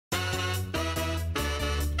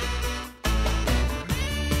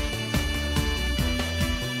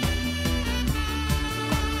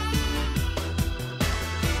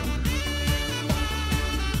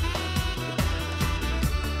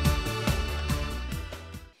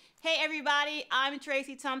Hey everybody, I'm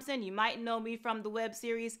Tracy Thompson. You might know me from the web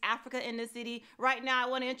series Africa in the City. Right now I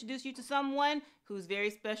want to introduce you to someone who's very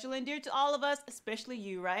special and dear to all of us, especially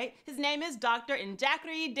you, right? His name is Dr.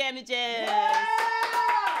 Njakịrị Damages. Yeah!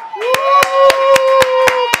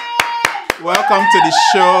 Welcome to the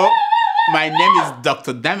show. My name is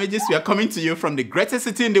Dr. Damages. We are coming to you from the greatest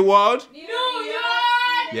city in the world. New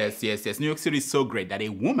York! Yes. New York City is so great that a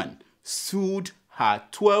woman sued her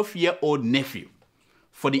 12-year-old nephew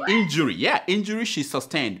for the injury she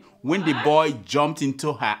sustained when the boy jumped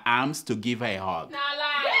into her arms to give her a hug.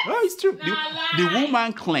 Oh, it's true. The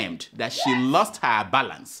woman claimed that she lost her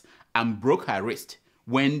balance and broke her wrist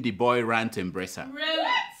when the boy ran to embrace her. Really?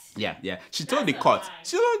 Yeah. She told the court,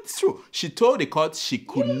 it's true. She told the court she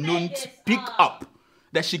couldn't pick up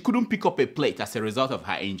a plate as a result of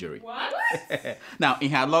her injury. What? Now,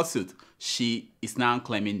 in her lawsuit, she is now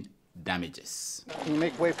claiming damages. Can you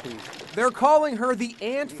make way, please? They're calling her the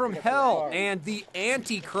ant from hell and the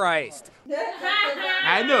Antichrist.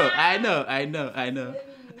 I know.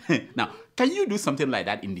 Now, can you do something like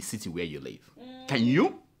that in the city where you live? Can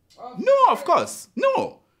you? No, of course.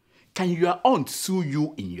 No. Can your aunt sue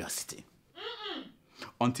you in your city?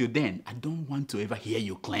 Until then, I don't want to ever hear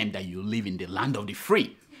you claim that you live in the land of the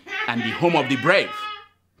free and the home of the brave.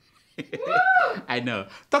 I know.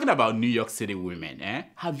 Talking about New York City women,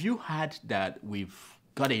 have you heard that we've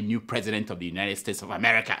got a new president of the United States of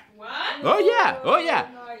America? What? Oh yeah.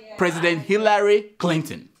 President Hillary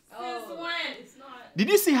Clinton. Since when? It's not. Did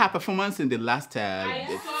you see her performance in the last,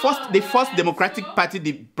 the first Democratic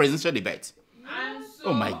Party presidential debate?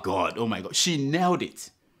 Oh my God. She nailed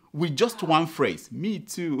it with just one phrase. Me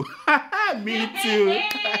too. Me too.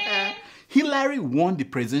 Hillary won the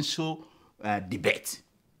presidential debate.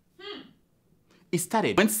 It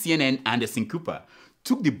started when CNN Anderson Cooper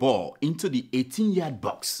took the ball into the 18-yard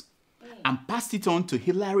box and passed it on to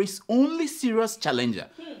Hillary's only serious challenger,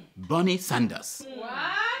 Bernie Sanders. What?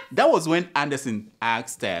 That was when Anderson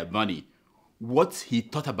asked Bernie what he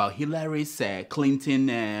thought about Hillary's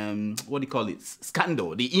Clinton,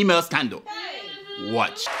 scandal, the email scandal.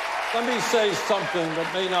 Watch. Let me say something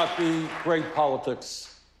that may not be great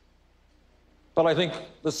politics, but I think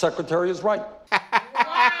the secretary is right.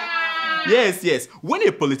 Yes. When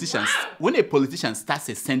a politician starts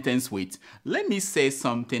a sentence with, let me say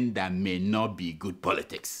something that may not be good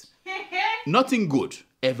politics, nothing good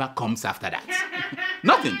ever comes after that.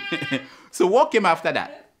 Nothing. So what came after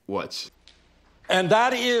that? Watch. And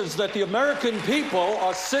that is that the American people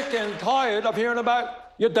are sick and tired of hearing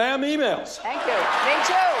about your damn emails. Thank you. Me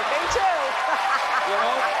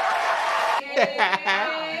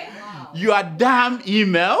too. Your damn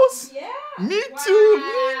emails? Yeah. Me too.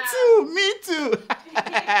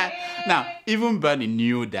 Now, even Bernie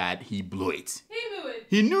knew that he blew it.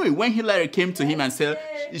 He knew it when Hillary came to him and said,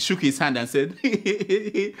 he shook his hand and said,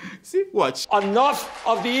 see, watch. Enough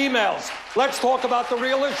of the emails. Let's talk about the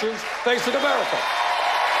real issues facing America.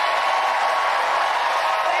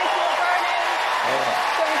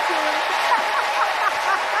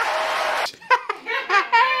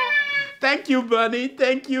 Thank you, Bernie.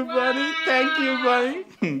 Thank you, Bernie.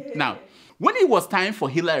 Now, when it was time for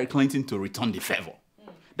Hillary Clinton to return the favor,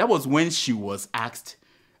 that was when she was asked,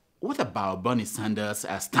 what about Bernie Sanders'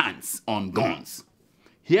 stance on guns?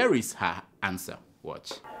 Here is her answer.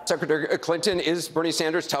 Watch. Secretary Clinton, is Bernie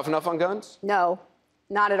Sanders tough enough on guns? No,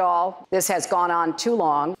 not at all. This has gone on too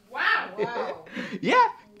long. Wow. Yeah.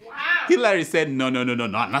 Wow. Hillary said, no,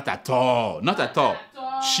 not at all. Not at all.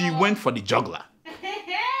 She went for the juggler.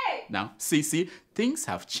 Now, see, things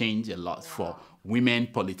have changed a lot for women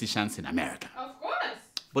politicians in America. Of course.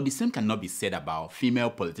 But the same cannot be said about female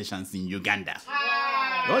politicians in Uganda.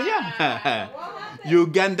 Wow. Oh, yeah.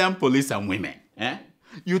 Ugandan police and women.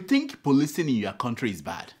 You think policing in your country is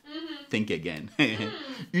bad? Think again.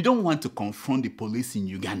 You don't want to confront the police in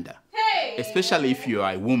Uganda, especially if you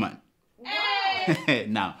are a woman.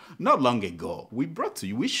 Now, not long ago, we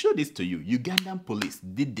showed this to you. Ugandan police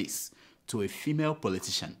did this to a female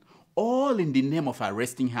politician, all in the name of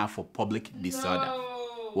arresting her for public disorder.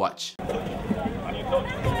 No. Watch.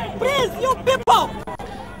 Please, you people!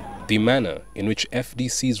 The manner in which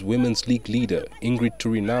FDC's Women's League leader, Ingrid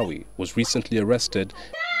Turinawe, was recently arrested.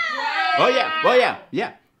 Oh yeah.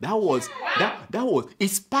 It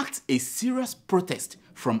sparked a serious protest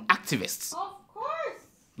from activists. Of course.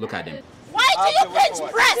 Look at them. Why do you preach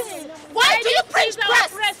press? Why do you preach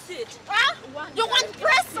press? Huh? You want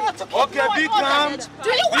press? Okay, be calm. Do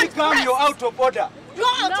you want press? You're out of order. You're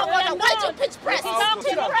out of order. Why do you preach press?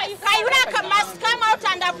 Kairaka must come out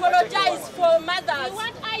and apologize for mothers.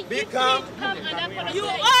 Be calm. You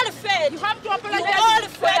all failed. You have to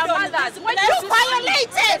apologize for your mothers. When you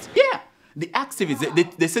violated. Stevie,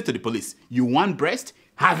 they say to the police, you want breast?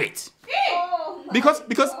 Have it. Because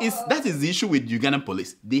that is the issue with Ugandan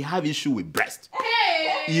police. They have issue with breast.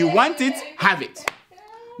 You want it? Have it.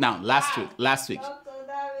 Now, last week,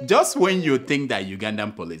 just when you think that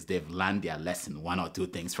Ugandan police, they've learned their lesson, one or two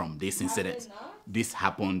things from this incident, this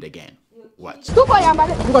happened again. Watch.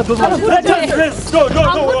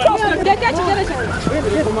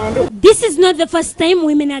 This is not the first time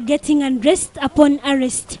women are getting undressed upon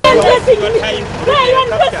arrest. Why are you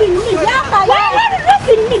undressing me?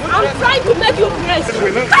 I'm trying to make you dress.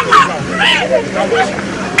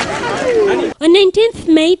 On 19th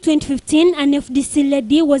May 2015, an FDC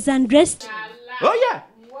lady was undressed. Oh yeah.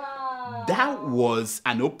 Wow. That was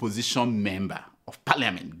an opposition member of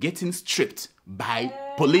parliament getting stripped by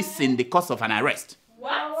police in the course of an arrest.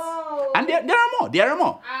 What? And there are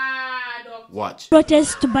more. Watch.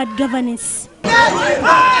 Protest to bad governance.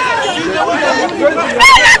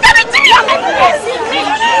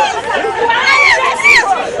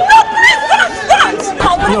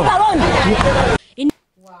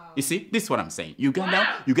 You see, this is what I'm saying.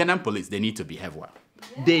 Ugandan police, they need to behave well.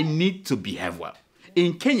 They need to behave well.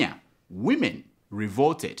 In Kenya, women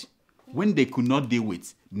revolted when they could not deal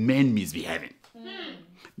with men misbehaving.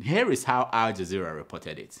 Here is how Al Jazeera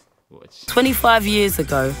reported it. Watch. 25 years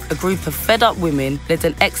ago, a group of fed-up women led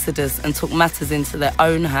an exodus and took matters into their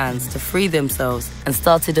own hands to free themselves and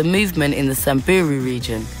started a movement in the Samburu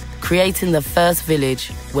region, creating the first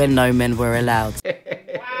village where no men were allowed.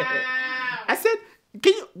 I said,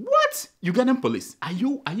 what? Ugandan police, are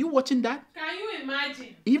you watching that? Can you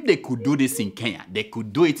imagine? If they could do this in Kenya, they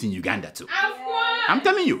could do it in Uganda too. Of course. I'm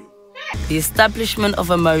telling you. The establishment of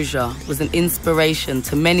Umoja was an inspiration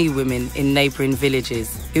to many women in neighbouring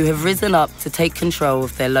villages who have risen up to take control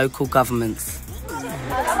of their local governments.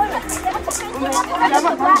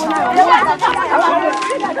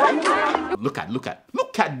 Look at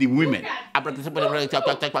the women.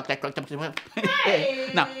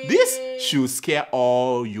 Now, this should scare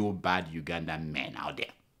all you bad Ugandan men out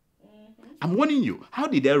there. I'm warning you. How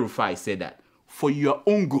did El Rufai say that? For your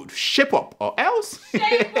own good, shape up or else.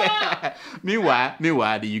 Shape up. Meanwhile,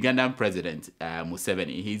 the Ugandan president,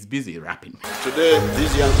 Museveni, he's busy rapping. Today,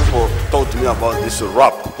 these young people taught me about this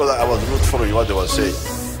rap because I was not following what they were saying.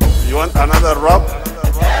 You want another rap?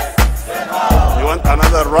 Yes, you want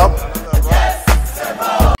another rap?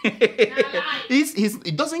 Yes,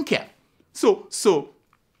 he doesn't care. So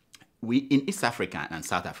we in East Africa and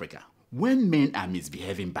South Africa, when men are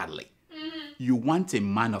misbehaving badly, you want a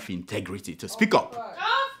man of integrity to speak up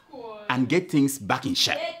and get things back in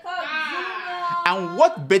shape. And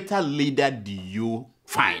what better leader do you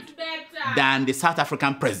find than the South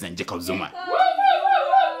African president, Jacob Zuma?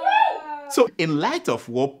 So in light of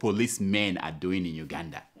what policemen are doing in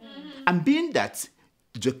Uganda, and being that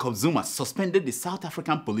Jacob Zuma suspended the South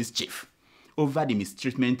African police chief over the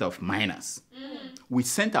mistreatment of minors, we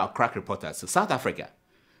sent our crack reporters to South Africa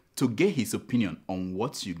to get his opinion on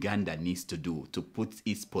what Uganda needs to do to put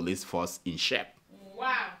its police force in shape.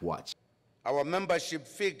 Wow. Watch. Our membership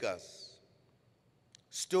figures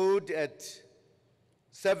stood at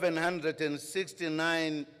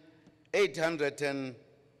 769, 800 and...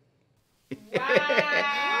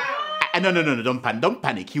 Wow. No, don't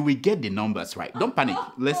panic. He will get the numbers right. Don't panic.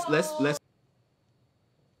 Let's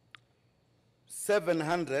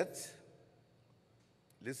 700,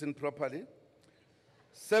 listen properly,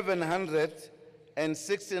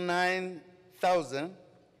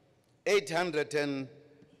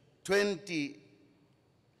 769,820.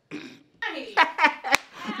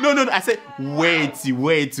 No, I said, wait.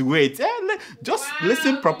 Just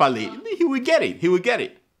listen properly. He will get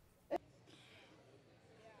it.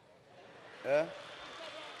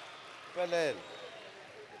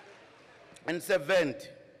 And 70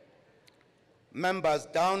 members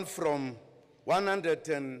down from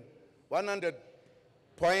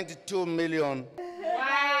 100.2 million.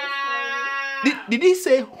 Wow. Did he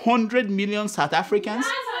say 100 million South Africans?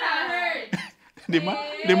 That's what I heard.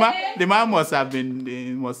 the man must have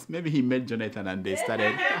been, maybe he met Jonathan and they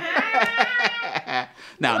started.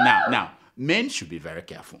 Now, men should be very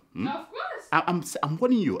careful. Of course. I'm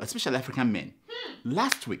warning you, especially African men.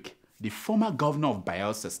 Last week, the former governor of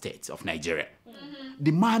Bayelsa State of Nigeria,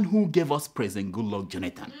 the man who gave us President Goodluck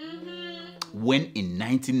Jonathan, when in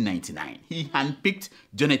 1999, he handpicked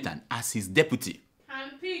Jonathan as his deputy.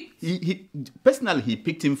 He personally, he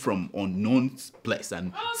picked him from unknown place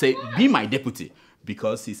and said, be my deputy,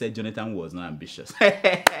 because he said Jonathan was not ambitious.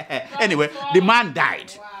 Anyway, the man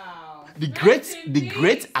died. Wow. The great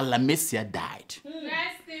Alamieseigha died.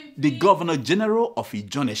 The Governor General of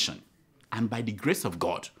Ijaw Nation, and by the grace of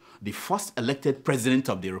God, the first elected president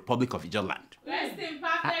of the Republic of Ijaw Land.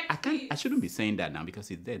 I shouldn't be saying that now because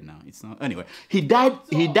he's dead now. It's not. Anyway, he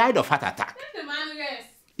died of heart attack.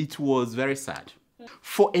 It was very sad.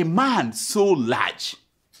 For a man so large,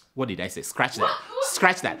 what did I say? Scratch that.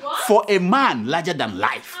 Scratch that. For a man larger than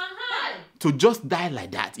life to just die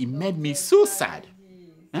like that, it made me so sad.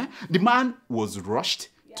 The man was rushed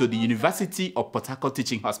to the University of Port Harcourt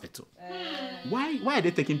Teaching Hospital. Why are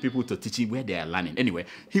they taking people to teaching where they are learning? Anyway,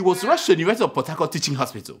 he was rushed to the University of Port Harcourt Teaching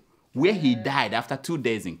Hospital, where he died after 2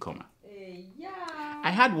 days in coma.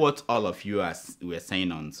 I heard what all of you were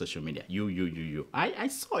saying on social media. You. I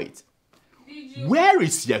saw it. Where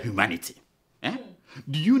is your humanity?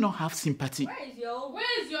 Do you not have sympathy?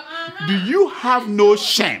 Where is your Do you have no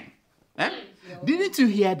shame? Didn't you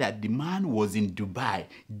hear that the man was in Dubai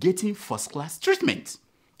getting first-class treatment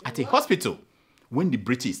at a hospital when the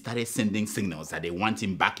British started sending signals that they want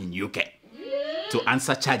him back in UK to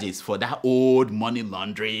answer charges for that old money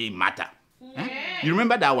laundering matter? You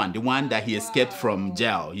remember that one? The one that he escaped from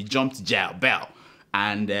jail. He jumped bail.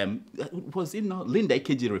 And was it not? Linda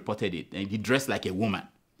Ikeji reported it. And he dressed like a woman.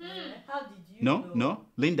 How did you No,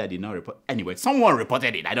 Linda did not report. Anyway, someone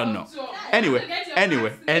reported it. I don't know.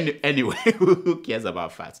 Anyway, who cares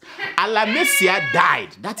about facts? Alamieseigha died.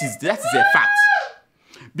 That is a fact.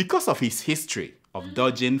 Because of his history of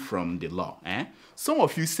dodging from the law, some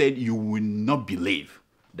of you said you will not believe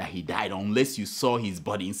that he died unless you saw his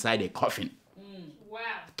body inside a coffin. Wow.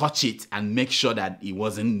 Touch it and make sure that it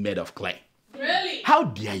wasn't made of clay. Really? How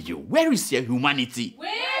dare you? Where is your humanity? Where?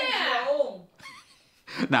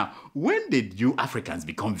 Now, when did you Africans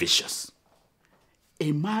become vicious?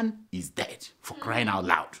 A man is dead, for crying out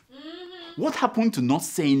loud. What happened to not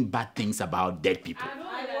saying bad things about dead people?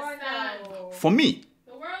 I don't understand. For me,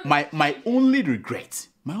 my only regret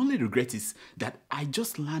is that I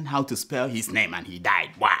just learned how to spell his name and he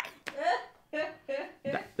died. Why?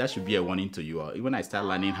 That should be a warning to you all. When I start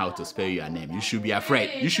learning how to spell your name, you should be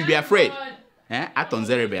afraid. You should be afraid. Aton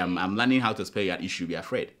Zerebe, I'm learning how to spell your name. You should be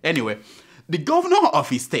afraid. Anyway, the governor of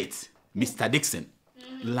his state, Mr. Dixon,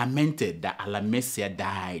 lamented that Alamieseigha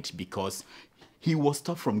died because he was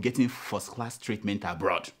stopped from getting first-class treatment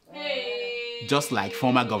abroad. Just like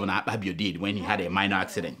former Governor Akpabio did when he had a minor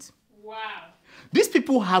accident. Wow. These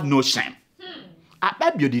people have no shame.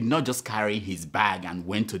 Akpabio did not just carry his bag and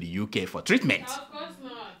went to the UK for treatment. Of course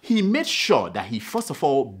not. He made sure that he first of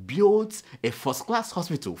all built a first-class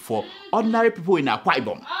hospital for ordinary people in Akwa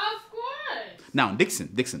Ibom. Of course. Now,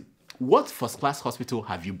 Dixon, what first-class hospital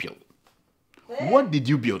have you built? What did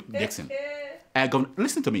you build, Dixon?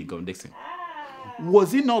 Listen to me, Governor Dixon.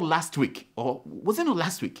 Was it not last week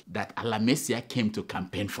that Alamieseigha came to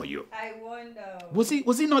campaign for you? I wonder. Was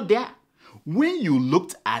he not there? When you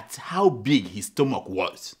looked at how big his stomach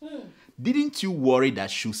was, didn't you worry that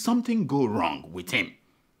should something go wrong with him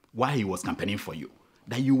while he was campaigning for you,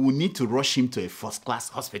 that you would need to rush him to a first-class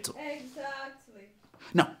hospital? Exactly.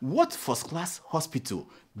 Now, what first-class hospital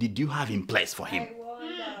did you have in place for him? I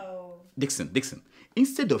wonder. Dixon,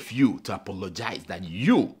 instead of you to apologize that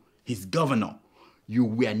you, his governor, you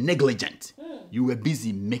were negligent, you were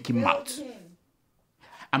busy making mouth.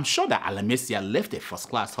 I'm sure that Alamieseigha left a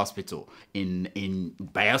first-class hospital in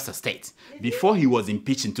Bayelsa State before he was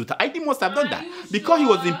impeached in 2000. He must have done that because he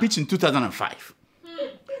was impeached in 2005.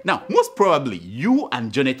 Now, most probably, you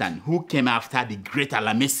and Jonathan, who came after the great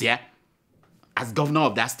Alamieseigha as governor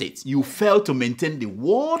of that state, you failed to maintain the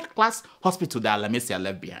world-class hospital that Alamieseigha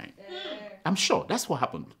left behind. I'm sure that's what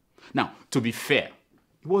happened. Now, to be fair,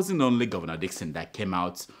 it wasn't only Governor Dixon that came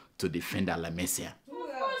out to defend Alamieseigha.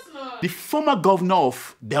 The former governor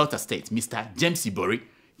of Delta State, Mr. James Ibori,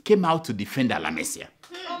 came out to defend Alamieseigha.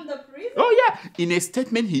 From the prison? Oh, yeah. In a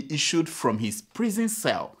statement he issued from his prison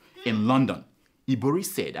cell in London, Ibori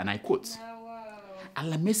said, and I quote,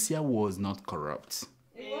 Alamieseigha was not corrupt.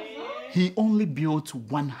 He only built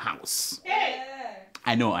one house.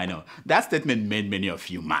 I know. That statement made many of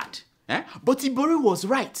you mad. But Ibori was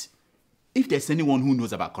right. If there's anyone who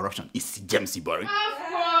knows about corruption, it's James Ibori.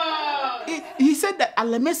 He said that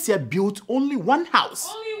Alamieseigha built only one house.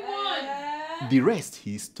 Only one. The rest,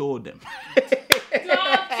 he stole them.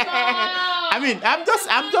 I mean,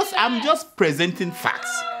 I'm just presenting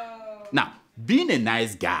facts. Now, being a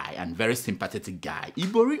nice guy and very sympathetic guy,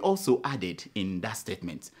 Ibori also added in that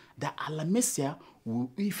statement that Alamieseigha,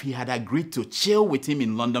 if he had agreed to chill with him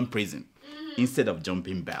in London prison instead of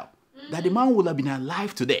jumping bail, that the man would have been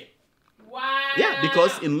alive today. Wow. Yeah,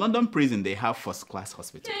 because in London prison, they have first-class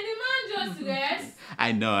hospital. Can the man just rest?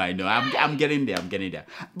 I know. I'm getting there.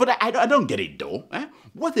 But I don't get it, though.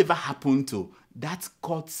 Whatever happened to that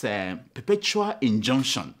court's perpetual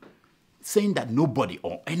injunction saying that nobody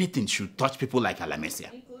or anything should touch people like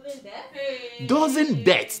Alamieseigha? Including death? Doesn't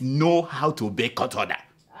Det know how to obey court order?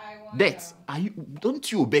 Det,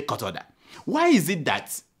 don't you obey court order? Why is it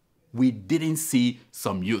that we didn't see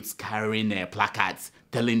some youths carrying placards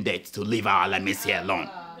telling Det to leave our Alamieseigha alone?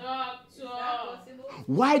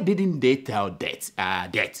 Why didn't they tell Det,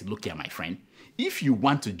 look here, my friend, if you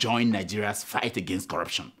want to join Nigeria's fight against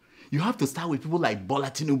corruption, you have to start with people like Bola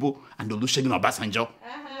Tinubu and Olusegun Obasanjo.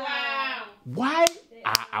 Why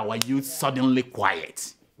are our youths suddenly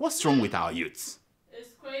quiet? What's wrong with our youths?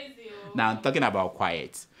 It's crazy. Now, I'm talking about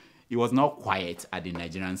quiet. It was not quiet at the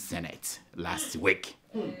Nigerian Senate last week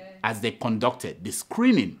as they conducted the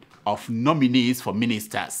screening of nominees for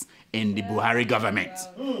ministers in the Buhari government.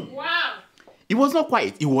 Wow. It was not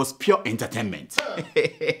quiet. It was pure entertainment.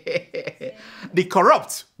 The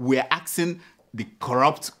corrupt were asking the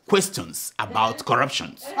corrupt questions about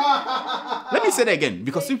corruption. Let me say that again,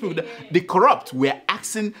 because the corrupt were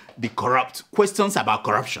asking the corrupt questions about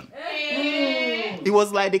corruption. It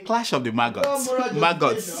was like the clash of the maggots.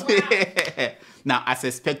 Now, as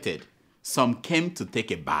expected, some came to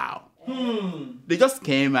take a bow. They just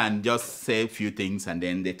came and just said a few things and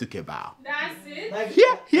then they took a bow. That's it?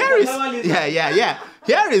 Here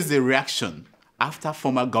is the reaction after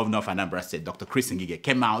former governor of Anambra State, Dr. Chris Ngige,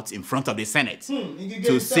 came out in front of the Senate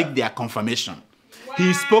to seek their confirmation. Wow.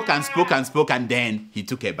 He spoke and spoke and spoke and then he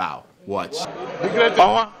took a bow. Watch.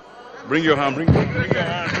 Bring your hand, bring your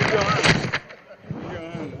hand.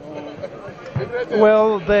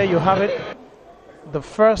 Well, there you have it. The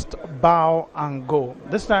first bow and go.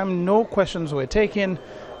 This time, no questions were taken.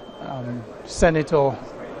 Senator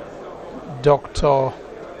Dr.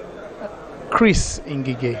 Chris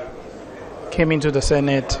Ngige came into the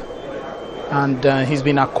Senate and he's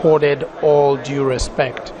been accorded all due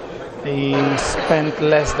respect. He spent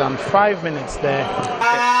less than 5 minutes there.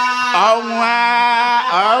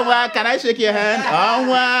 Can I shake your hand?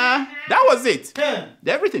 That was it.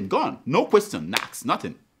 Everything gone. No question, next,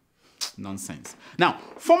 nothing. Nonsense. Now,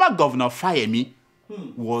 former Governor Fayemi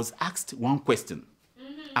was asked one question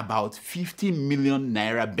about 50 million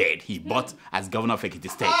naira bed he bought as governor of Ekiti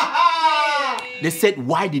State. They said,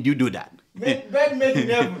 why did you do that? Bed made in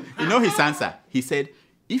heaven. You know his answer? He said,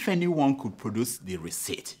 if anyone could produce the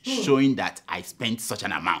receipt showing that I spent such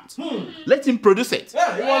an amount, let him produce it.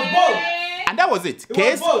 Yeah, it was bold. And that was it.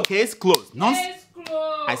 Case closed.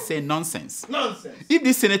 I say nonsense. Nonsense. If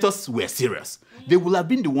these senators were serious, they would have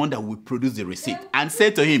been the one that would produce the receipt and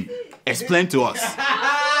say to him, explain to us.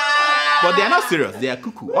 But they are not serious. They are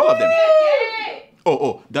cuckoo, all of them.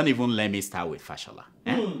 Don't even let me start with Fashola.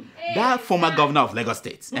 That former governor of Lagos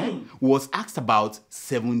State was asked about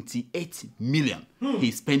 78 million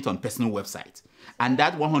he spent on personal website. And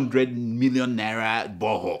that 100 million naira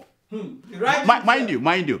borehole. Mind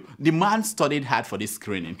you, the man studied hard for this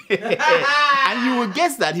screening. And you will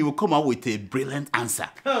guess that he will come up with a brilliant answer.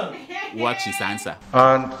 Watch his answer.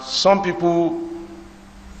 And some people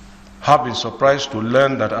have been surprised to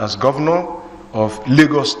learn that as governor of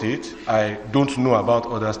Lagos State, I don't know about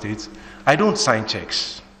other states, I don't sign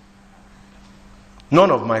checks. None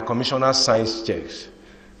of my commissioners signs checks.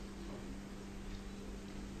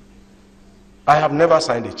 I have never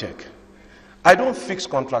signed a check. I don't fix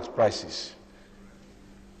contract prices.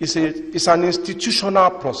 It's an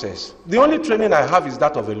institutional process. The only training I have is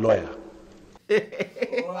that of a lawyer.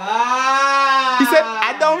 Wow. He said,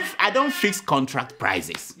 I don't fix contract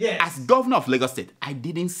prices. Yes. As governor of Lagos State, I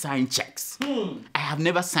didn't sign checks. I have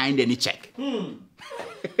never signed any check. Wait.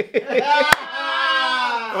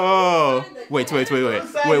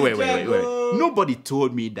 Nobody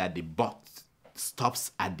told me that the buck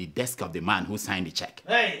stops at the desk of the man who signed the check.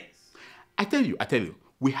 Hey. I tell you,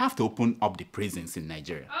 we have to open up the prisons in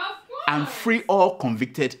Nigeria and free all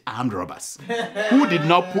convicted armed robbers who did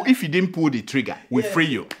not pull. If you didn't pull the trigger, we free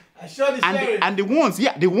you. And the ones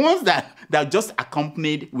that just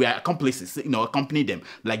accompanied, were accomplices, accompanied them,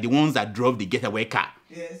 like the ones that drove the getaway car.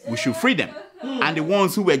 Yes. We should free them. And the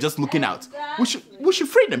ones who were just looking out, we should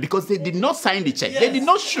free them because they did not sign the check. Yes. They did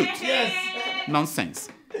not shoot. Yes. Nonsense.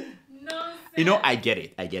 I get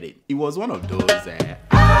it. It was one of those.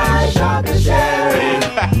 I shot the sheriff.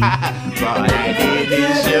 But I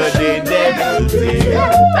didn't shoot the deputy.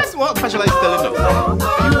 That's what Fashola is telling us.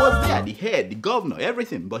 He was there, the head, the governor,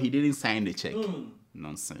 everything, but he didn't sign the check.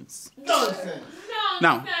 Nonsense.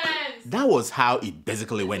 Now, that was how it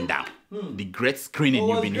basically went down. The great screening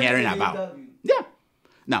you've been hearing about. Yeah.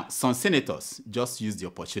 Now, some senators just used the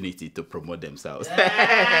opportunity to promote themselves. Some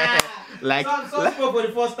spoke for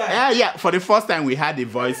the first time. Yeah, for the first time we had the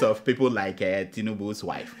voice of people like Tinubu's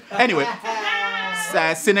wife. Anyway,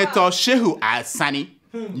 Senator Shehu Al-Sani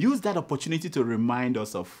used that opportunity to remind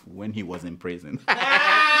us of when he was in prison. He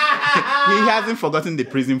hasn't forgotten the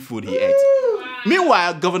prison food he ate.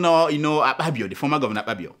 Meanwhile, Governor, Ababio, the former Governor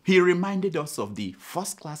Ababio, he reminded us of the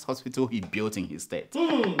first-class hospital he built in his state.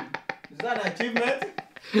 Is that an achievement?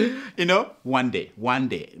 One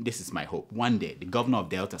day, this is my hope, one day, the governor of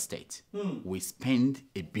Delta State will spend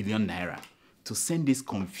 $1 billion to send these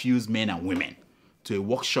confused men and women to a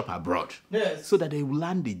workshop abroad, so that they will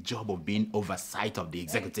learn the job of being oversight of the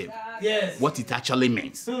executive. Yes. What it actually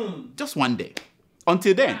means. Just one day.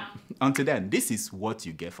 Until then, this is what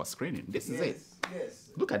you get for screening. This is it.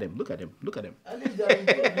 Yes. Look at them.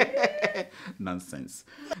 Nonsense.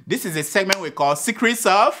 This is a segment we call Secrets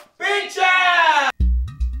of Picture!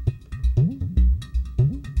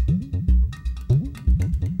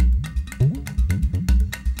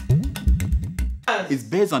 It's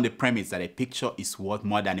based on the premise that a picture is worth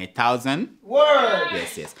more than 1,000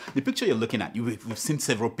 words. Yes. The picture you're looking at, we've seen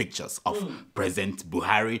several pictures of President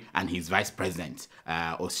Buhari and his vice president,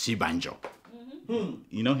 Oshibanjo.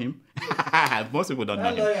 You know him? Most people don't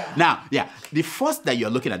know him. Now, the first that you're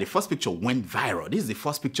looking at, the first picture went viral. This is the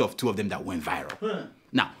first picture of two of them that went viral.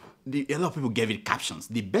 Now, a lot of people gave it captions.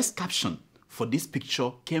 The best caption for this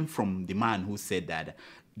picture came from the man who said that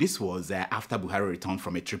this was after Buhari returned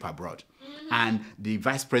from a trip abroad. And the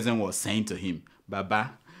vice president was saying to him,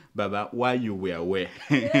 Baba, while you were away,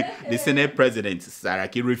 the Senate president,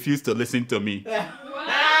 Saharatv, refused to listen to me.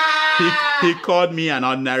 He called me an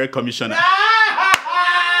ordinary commissioner.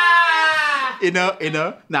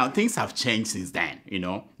 Now things have changed since then,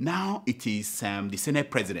 Now it is the Senate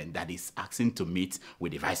president that is asking to meet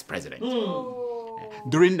with the vice president.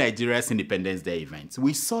 During Nigeria's Independence Day event,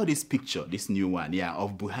 we saw this picture, this new one,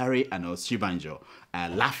 of Buhari and Oshibanjo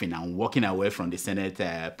laughing and walking away from the Senate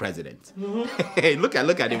president. Look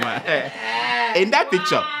at him. In that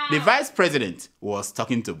picture, the vice president was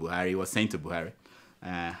talking to Buhari. He was saying to Buhari,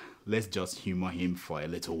 let's just humor him for a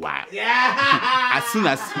little while. As soon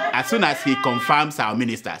as he confirms our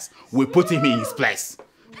ministers, we put him in his place.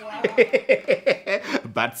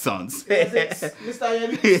 Bad sons. As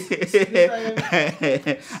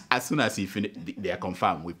soon as they are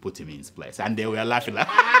confirmed, we put him in his place. And they were laughing like...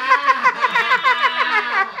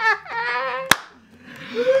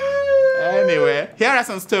 Anyway, here are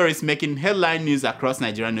some stories making headline news across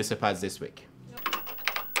Nigerian newspapers this week.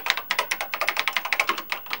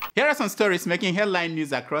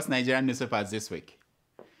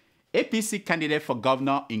 APC candidate for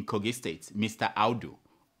governor in Kogi State, Mr. Audu,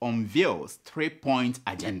 unveils 3-point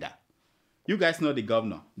agenda. You guys know the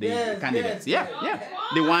governor, the candidate. Yes.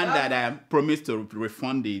 The one that promised to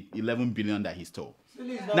refund the 11 billion that he stole.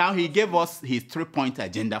 Now he gave us his 3-point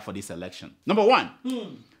agenda for this election. Number one,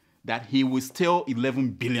 that he will steal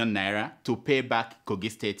 11 billion naira to pay back Kogi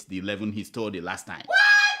State the 11 he stole the last time.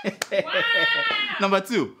 Number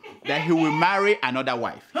two, that he will marry another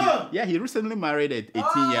wife. He recently married an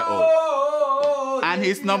 18-year-old. And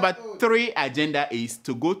his number 3 agenda is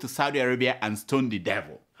to go to Saudi Arabia and stone the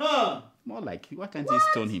devil. More like, why can't he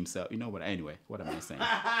stone himself? You know what? Anyway, what am I saying?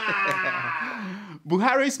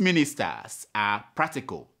 Buhari's ministers are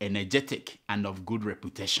practical, energetic, and of good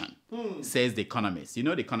reputation, says The Economist. You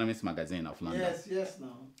know The Economist magazine of London? Yes,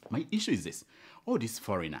 now. My issue is this. All these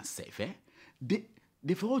foreigners safe,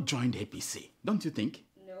 they've all joined APC, don't you think?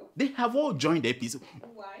 No. They have all joined APC.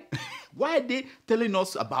 Why? Why are they telling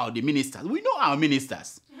us about the ministers? We know our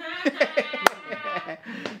ministers.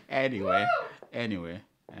 Anyway.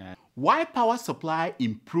 Why power supply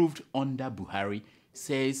improved under Buhari,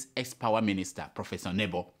 says ex-power minister, Professor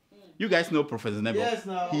Nebo. You guys know Professor Nebo? Yes,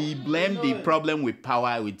 no. He blamed the problem with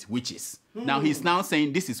power with witches. Now he's now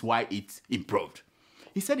saying this is why it improved.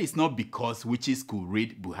 He said it's not because witches could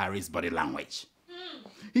read Buhari's body language.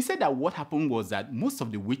 He said that what happened was that most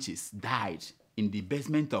of the witches died in the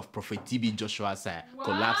basement of Prophet TB Joshua's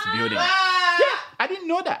collapsed building. I didn't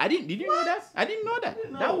know that. Did you know that? I didn't know that.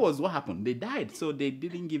 That was what happened. They died, so they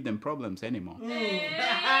didn't give them problems anymore.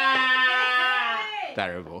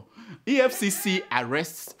 Terrible. EFCC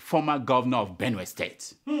arrests former governor of Benue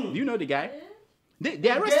State. Do you know the guy?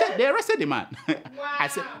 They arrested the man. I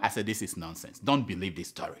said, this is nonsense. Don't believe this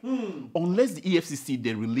story. Unless the EFCC,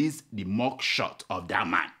 they release the mock shot of that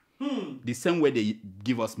man. The same way they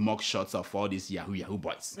give us mock shots of all these Yahoo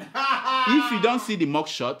boys. If you don't see the mock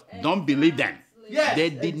shot, don't believe them. Yes, they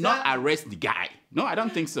did not arrest the guy. No, I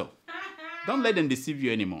don't think so. Don't let them deceive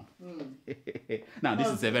you anymore. Now, this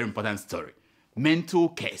is a very important story. Mental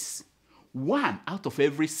case. 1 out of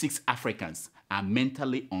every 6 Africans are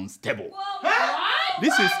mentally unstable.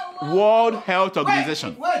 This is World Health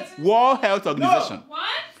Organization. Wait. World Health Organization.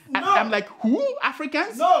 No. I'm like, who?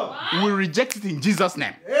 Africans? No. We reject it in Jesus'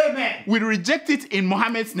 name. Amen. We reject it in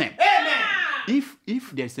Muhammad's name. Amen.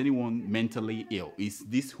 If there's anyone mentally ill, it's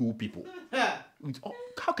these who people.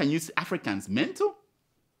 How can you say Africans mental?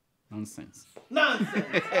 Nonsense. Nonsense.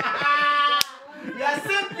 You are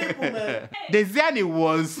same people, man. Desiani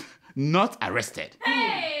was not arrested.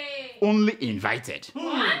 Only invited.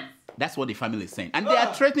 That's what the family is saying. And they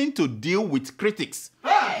are threatening to deal with critics.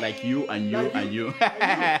 Like you and you and you.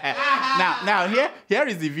 Now here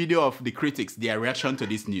is the video of the critics, their reaction to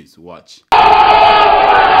this news. Watch.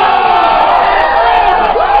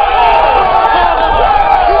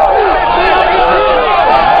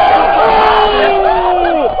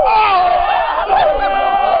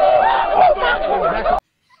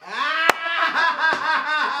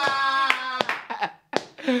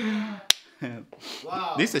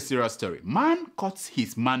 Wow. This is a serious story. Man cuts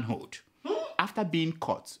his manhood after being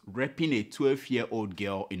caught raping a 12-year-old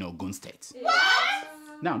girl in Ogun State. What?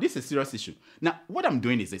 Now, this is a serious issue. Now, what I'm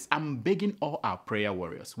doing is this. I'm begging all our prayer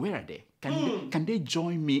warriors. Where are they? Can they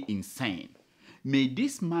join me in saying, may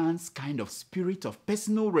this man's kind of spirit of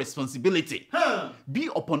personal responsibility be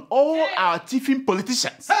upon all our thieving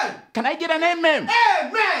politicians. Can I get an amen?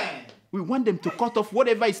 Amen. We want them to cut off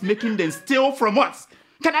whatever is making them steal from us.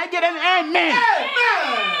 Can I get an amen?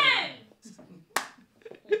 Amen.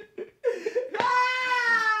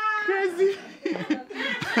 Crazy.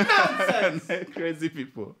 Crazy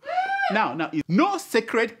people. Now, no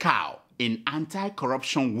sacred cow in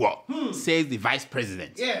anti-corruption war, says the vice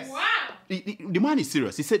president. Yes. Wow. The man is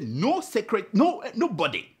serious. He said,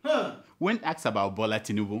 nobody. When asked about Bola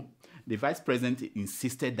Tinubu, the vice president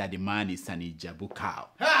insisted that the man is an Ijabu cow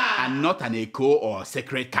and not an Eko or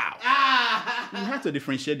sacred cow. We have to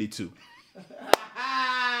differentiate the two.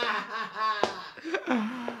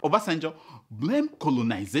 Obasanjo blamed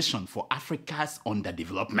colonization for Africa's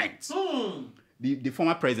underdevelopment. The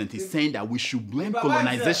former president is saying that we should blame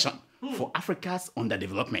colonization for Africa's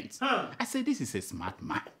underdevelopment. I say this is a smart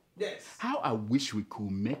man. Yes. How I wish we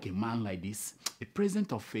could make a man like this a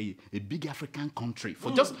president of a big African country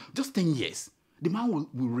for just 10 years. The man will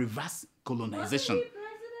reverse colonization.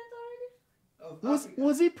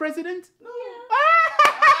 Was he president? No.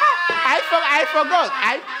 I forgot.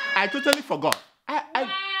 I totally forgot. I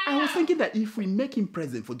was thinking that if we make him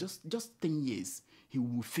president for just 10 years, he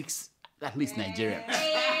will fix at least Nigeria.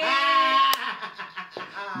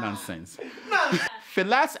 Nonsense.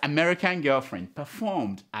 Fela's American girlfriend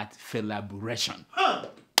performed at Felaboration.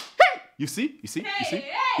 You see?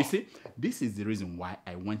 This is the reason why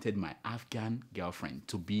I wanted my Afghan girlfriend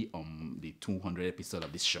to be on the 200 episode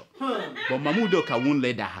of this show. But Mamudoka won't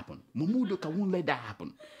let that happen.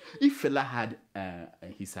 If Fela had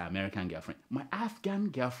his American girlfriend, my Afghan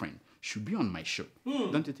girlfriend should be on my show.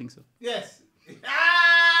 Don't you think so? Yes.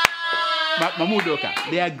 But Mamudoka,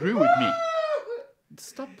 they agree with me.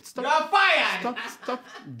 Stop. You're fired. Stop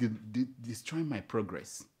destroying my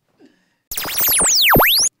progress.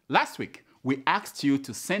 Last week, we asked you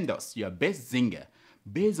to send us your best zinger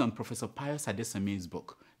based on Professor Pius Adesome's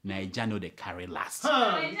book, Naija No Dey Carry Last.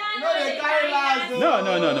 No.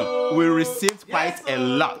 We received quite a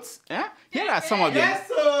lot. Here are some of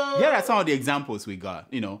the examples we got.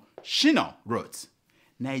 Shino wrote,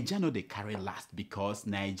 Naija no dey carry last because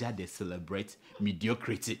Naija they celebrate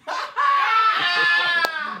mediocrity.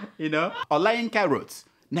 Olayinka wrote,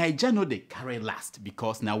 Naija no dey carry last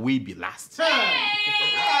because now we be last.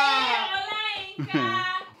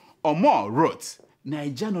 Omo wrote,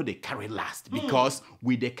 Naija no dey carry last because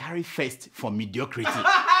we dey carry first for mediocrity.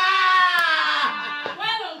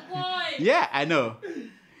 Yeah, I know.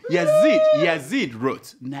 Yazid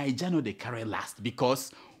wrote, Naija no dey carry last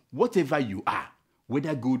because whatever you are,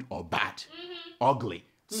 whether good or bad, ugly,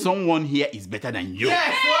 someone here is better than you.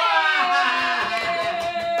 Yes.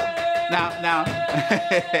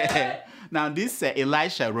 Now this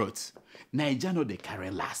Elisha wrote, Naija no dey carry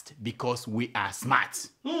last because we are smart.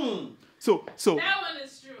 So that one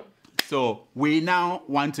is true. So we now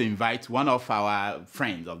want to invite one of our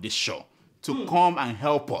friends of this show to come and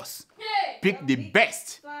help us pick the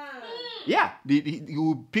best. Yeah, you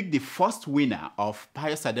will pick the first winner of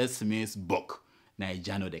Pius Adesome's book,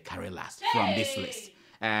 Naija no dey carry last, from this list.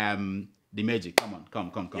 The Magic, come on.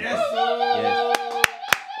 Yes. Yes.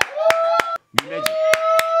 The Magic.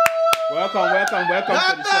 Welcome to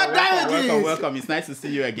the show. Welcome. It's nice to see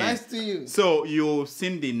you again. Nice to you. So you've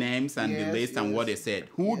seen the names and the list and what they said.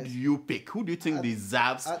 Who do you pick? Who do you think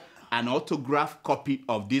deserves an autographed copy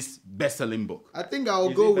of this best-selling book? I think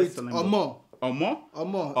I'll go with Omo.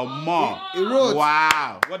 Omo. He wrote.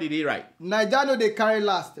 Wow. What did he write? Naija no dey carry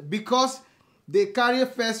last because they carry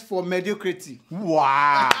first for mediocrity.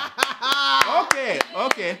 Wow.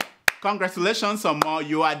 Okay. Congratulations, Omo.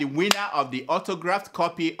 You are the winner of the autographed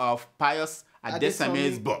copy of Pius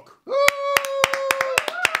Adesame's book.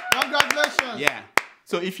 Congratulations. Yeah.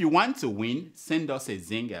 So if you want to win, send us a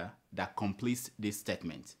zinger that completes this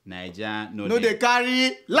statement. Niger, no they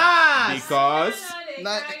carry last. Because.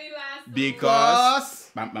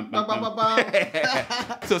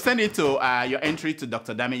 So send it to your entry to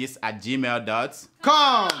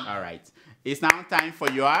drdamages@gmail.com. All right. It's now time for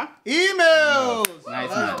your emails. Nice,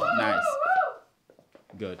 man. Nice.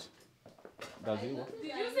 Good. Does it work?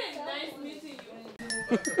 Did you say nice meeting you?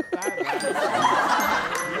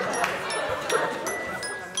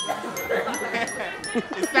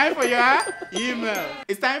 It's time for your email.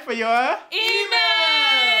 It's time for your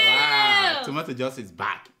email. Wow. Tomato Juice is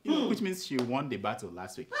back. Which means she won the battle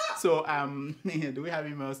last week. So, do we have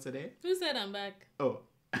emails today? Who said I'm back? Oh,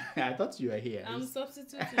 I thought you were here. I'm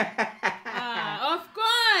substituting. Of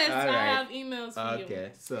course, right. I have emails for you.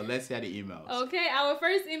 Okay, so let's hear the emails. Okay, our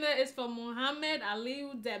first email is from Mohammed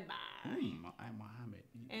Aliu Deba. I'm Mohammed.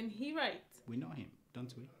 And he writes. We know him,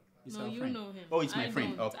 don't we? He's no, our you friend. know him. Oh, it's my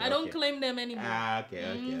friend. Don't. Okay, I don't claim them anymore.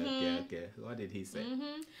 Okay. What did he say?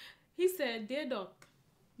 He said, "Dear Doc,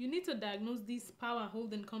 you need to diagnose these power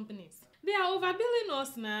holding companies. They are overbilling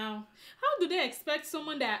us now. How do they expect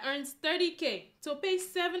someone that earns 30K to pay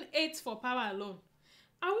 7/8 for power alone?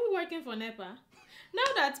 Are we working for NEPA?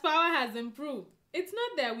 Now that power has improved, it's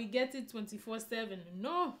not that we get it 24/7.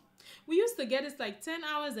 No. We used to get it like 10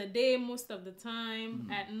 hours a day most of the time,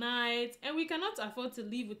 at night, and we cannot afford to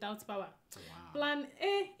live without power. Wow. Plan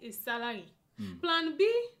A is salary. Plan B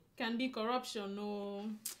can be corruption.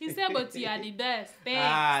 No. He said, but you are the best.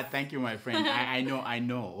 Thanks. Thank you, my friend. I know,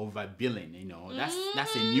 overbilling,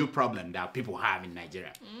 that's a new problem that people have in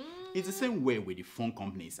Nigeria. It's the same way with the phone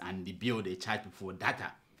companies and the bill they charge people for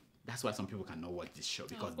data. That's why some people cannot watch this show,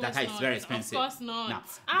 because data is very expensive. Of course not. Now,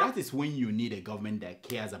 that is when you need a government that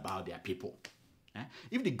cares about their people.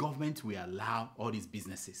 If the government will allow all these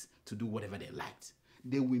businesses to do whatever they liked,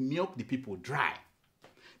 they will milk the people dry.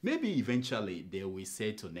 Maybe eventually they will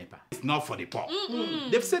say to NEPA, it's not for the poor.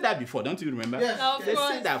 They've said that before, don't you remember? Yes. They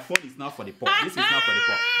said that phone is not for the poor. This is not for the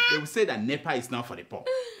poor. They will say that NEPA is not for the poor.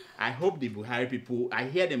 I hope the Buhari people, I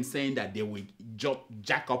hear them saying that they will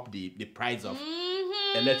jack up the price of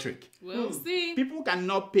electric. We'll see. People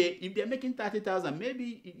cannot pay. If they're making 30,000,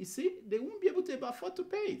 maybe, you see, they won't be able to afford to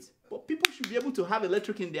pay it. But people should be able to have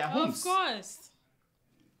electric in their homes. Of course.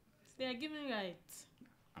 They are giving rights.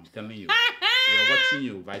 I'm telling you. We're watching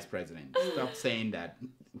you, Vice President. Stop saying that.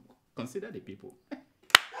 Consider the people.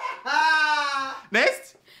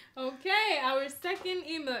 Next. Okay, our second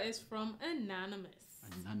email is from Anonymous.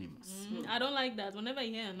 Anonymous. I don't like that. Whenever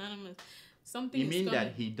you hear Anonymous, something You mean is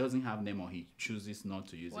that he doesn't have name, or he chooses not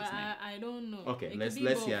to use his name? I don't know. Okay, let's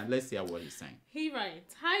hear what he's saying. He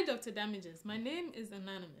writes, "Hi, Dr. Damages. My name is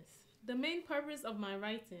Anonymous. The main purpose of my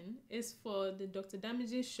writing is for the Dr.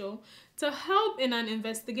 Damages show to help in an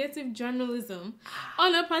investigative journalism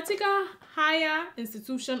on a particular higher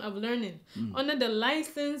institution of learning under the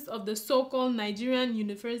license of the so-called Nigerian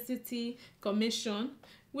University Commission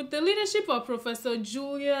with the leadership of Professor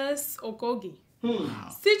Julius Okogie. Wow.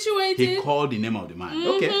 Situated... He called the name of the man.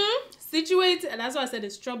 Okay. Situated, that's why I said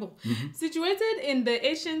it's trouble. Situated in the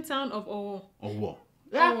ancient town of Owo. Owo.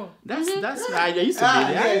 Yeah, that's I used to be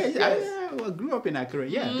there. I grew up in Accra.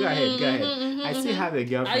 Yeah, go ahead. I still have a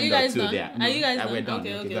girlfriend or two there. Are you guys done? We're done.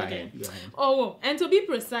 Okay. Go ahead. Owo, and to be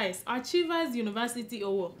precise, Achievers University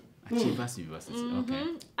Owo. Achievers University.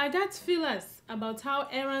 Okay. I got feelers about how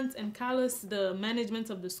errant and callous the management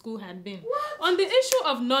of the school had been on the issue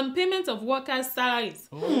of non-payment of workers' salaries.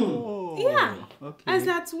 Oh. Yeah. Okay. As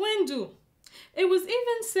at when do? It was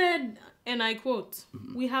even said, and I quote,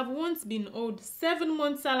 "We have once been owed 7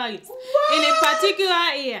 months' salaries in a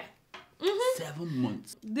particular year." 7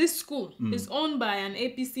 months. This school is owned by an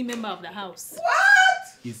APC member of the House.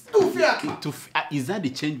 Is that the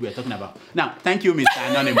change we are talking about? Now, thank you, Mr.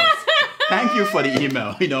 Anonymous. Thank you for the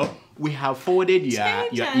email. We have forwarded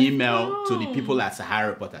your email to the people at Sahara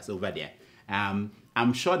Reporters over there.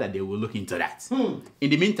 I'm sure that they will look into that. In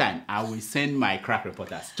the meantime, I will send my crack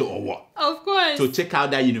reporters to Owo. Of course. To check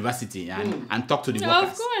out that university and talk to the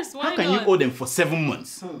workers. Of course, why How can not? you owe them for 7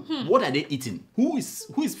 months? What are they eating? Who is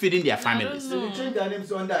feeding their families? So they change their names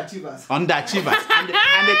to Underachievers. Underachievers.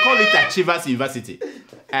 and they call it Achievers University.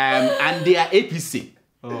 And they are APC.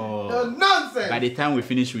 Oh, nonsense! By the time we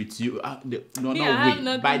finish with you, by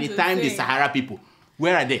the time the say. Sahara people,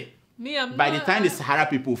 where are they? By the time the Sahara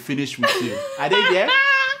people finish with you, are they there?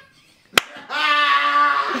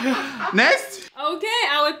 Next. Okay,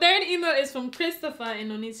 our third email is from Christopher in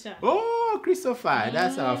Onitsha. Oh, Christopher,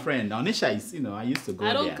 that's our friend. Onitsha is, I used to go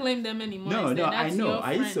there. I don't claim them anymore. No, I know.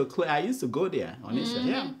 I used to go there.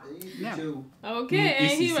 Onitsha, yeah. Okay,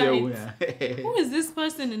 and he writes, who is this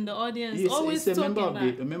person in the audience? Always he's a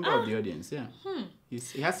talking member of the audience, yeah.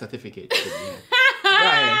 He has certificate.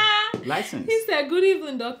 Yeah. License. He said, good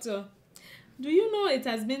evening, doctor. Do you know it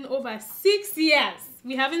has been over 6 years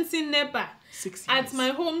we haven't seen NEPA 6 years. At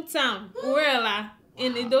my hometown, Uela,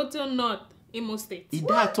 in Idoto North, Imo State.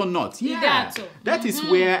 Idato North, yeah. Idato. That is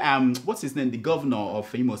where, what's his name? The governor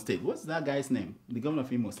of Imo State. What's that guy's name? The governor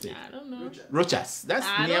of Imo State. I don't know. Rochas. That's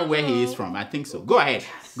near where he is from. I think so. Go ahead.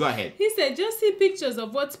 He said, just see pictures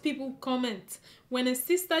of what people comment when a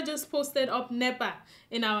sister just posted up NEPA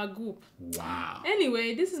in our group. Wow.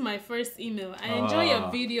 Anyway, this is my first email. I enjoy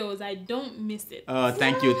your videos. I don't miss it.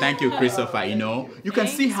 Thank you, Christopher. You can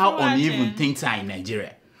see how uneven things are in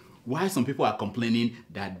Nigeria. Why some people are complaining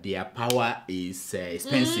that their power is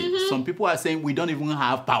expensive. Some people are saying we don't even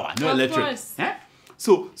have power, no electric.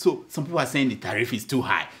 So some people are saying the tariff is too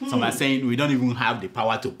high. Some are saying we don't even have the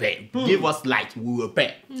power to pay. Give us light, we will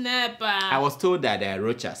pay. NEPA. I was told that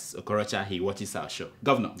Rochas Okorocha, he watches our show.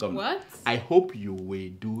 Governor. What? I hope you will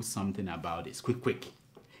do something about this. Quick.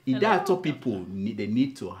 Idato people, they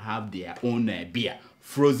need to have their own beer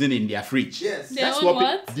frozen in their fridge. Yes. That's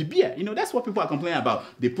what the beer. That's what people are complaining about.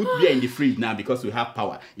 They put beer in the fridge now because we have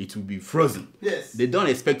power. It will be frozen. Yes. They don't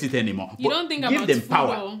expect it anymore. You don't think give about them food,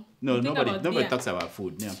 power. though. No, you nobody talks about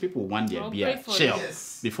food. People want their beer chill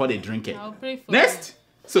before they drink it. I'll pray for Next.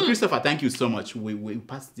 So Christopher, thank you so much. We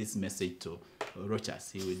pass this message to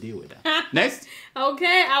Rochas. He will deal with that. Next.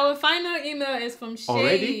 Okay, our final email is from Shay.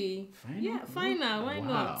 Already? Final? Yeah, final. Why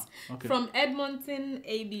not? Okay. From Edmonton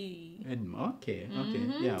AB. Okay.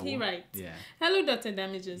 Yeah. He writes. Yeah. Hello, Dr.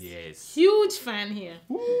 Damages. Yes. Huge fan here.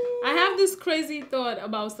 I have this crazy thought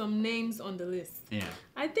about some names on the list. Yeah.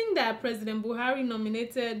 I think that President Buhari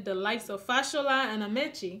nominated the likes of Fashola and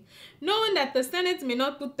Amechi, knowing that the Senate may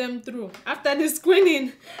not put them through after the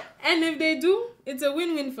screening. And if they do, it's a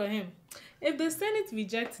win-win for him. If the Senate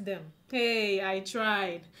rejects them, hey, I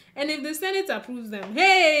tried. And if the Senate approves them,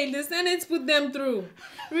 hey, the Senate put them through.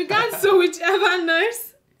 Regards to whichever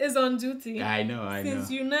nurse is on duty. I know.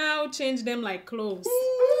 Since you now change them like clothes.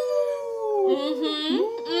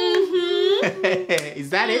 Is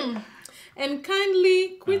that it? And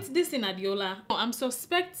kindly quit this in Adiola. I'm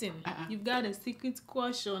suspecting you've got a secret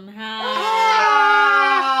crush on her.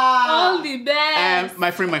 All the best. My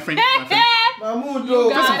friend.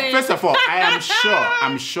 Mahmoud, first of all,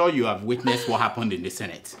 I'm sure you have witnessed what happened in the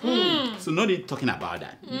Senate. So no need talking about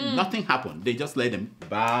that. Nothing happened. They just let them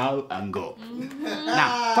bow and go.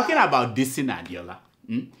 Now, talking about dissing Adiola,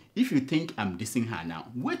 if you think I'm dissing her now,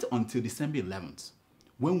 wait until December 11th.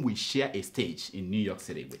 When we share a stage in New York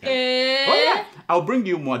City with her. Oh yeah, I'll bring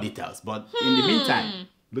you more details. But in the meantime,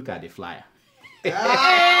 look at the flyer. It's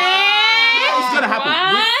gonna happen.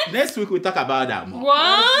 Next week we'll talk about that more.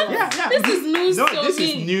 What? Yeah. This is news to me. This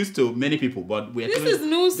is news to many people, but this is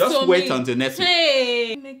news to me. Just wait until next week.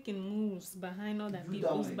 Hey, making moves behind other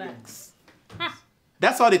people's backs.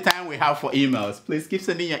 That's all the time we have for emails. Please keep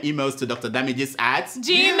sending your emails to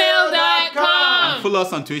drdamages@gmail.com and follow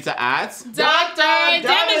us on Twitter at Dr.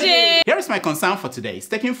 Damages. Here is my concern for today. It's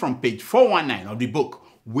taken from page 419 of the book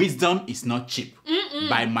Wisdom is Not Cheap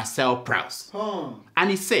by Marcel Proust. And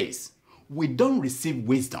it says, we don't receive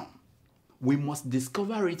wisdom. We must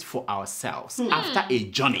discover it for ourselves after a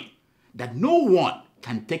journey that no one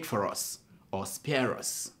can take for us or spare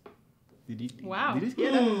us. Did you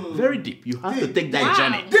hear that? Very deep. You have to take that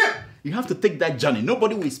journey. You have to take that journey.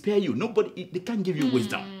 Nobody will spare you. They can't give you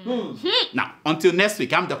wisdom. Now, until next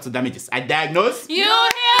week, I'm Dr. Damages. I diagnose. You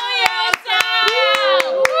heal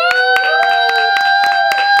yourself.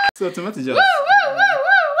 So, Tomato Jones,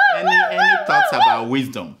 any thoughts about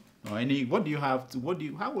wisdom? Or what do you have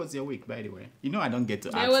how was your week, by the way? I don't get to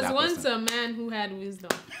ask that. There was once a man who had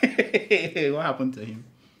wisdom. What happened to him?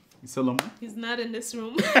 Solomon? He's not in this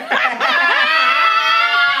room.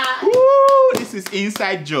 Ooh, this is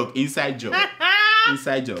inside joke.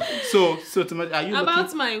 So, Tomato, are you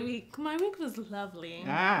about my week? My week was lovely. I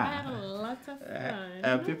had a lot of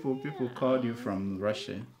fun. People called you from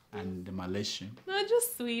Russia and Malaysia. No,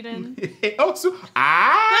 just Sweden.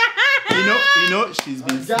 She's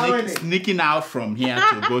been sneaking out from here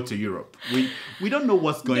to go to Europe. We don't know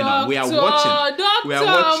what's going on. We are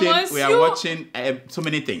watching so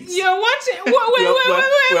many things. You're watching? We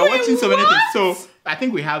are watching so many things. So I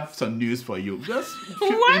think we have some news for you. Just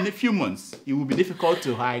in a few months, it will be difficult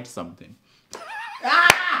to hide something. Doctor!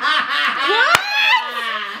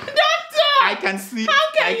 I I can see.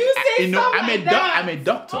 How can you say stuff I'm like that? I'm a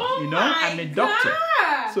doctor. Oh I'm a doctor.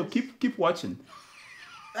 God. So keep watching.